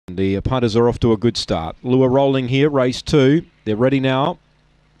the punters are off to a good start. Lure rolling here, race 2. They're ready now.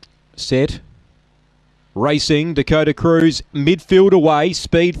 Set. Racing, Dakota Cruz, midfield away,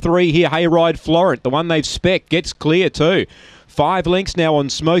 speed 3 here, Hayride Florent, the one they've spec, gets clear too. 5 lengths now on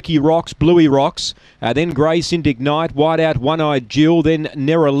Smoky Rocks, Bluey Rocks, then Grace Indignite, White Out, One-Eyed Jill, then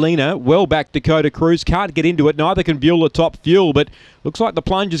Neralina, well back Dakota Cruz, can't get into it, neither can Beulah Top Fuel, but looks like the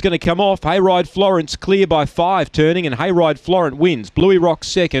plunge is going to come off. Hayride Florent's clear by 5 turning, and Hayride Florent wins. Bluey Rocks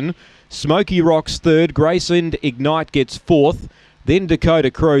second, Smoky Rocks third, Grace Indignite gets 4th, then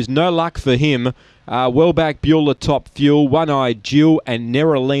Dakota Cruz, no luck for him. Well back Beulah Top Fuel, One-Eyed Jill and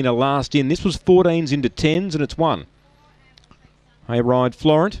Neralina last in. This was 14s into 10s and it's won. Hayride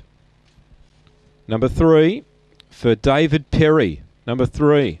Florent. Number 3 for David Perry. Number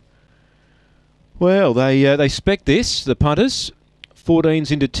 3. Well, they spec this, the punters.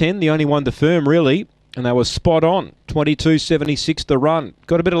 14s into 10, the only one to firm really. And they were spot on. 22.76 the run.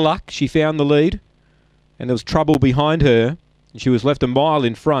 Got a bit of luck. She found the lead. And there was trouble behind her. She was left a mile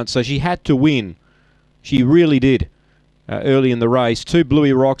in front, so she had to win. She really did early in the race. 2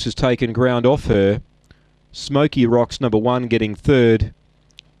 Bluey Rocks has taken ground off her. Smoky Rocks, number 1, getting 3rd.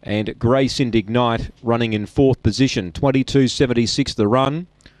 And Grace Indignite running in 4th position. 22.76 the run.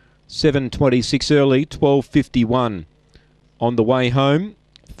 7.26 early, 12.51 on the way home.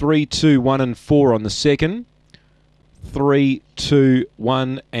 3, 2, 1 and 4 on the second. 3, 2,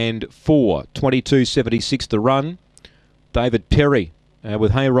 1 and 4. 22.76 the run. David Perry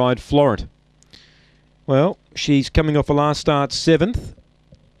with Hayride Florent. Well, she's coming off a last start 7th.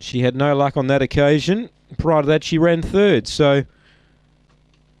 She had no luck on that occasion. Prior to that, she ran 3rd. So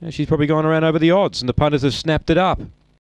she's probably gone around over the odds, and the punters have snapped it up.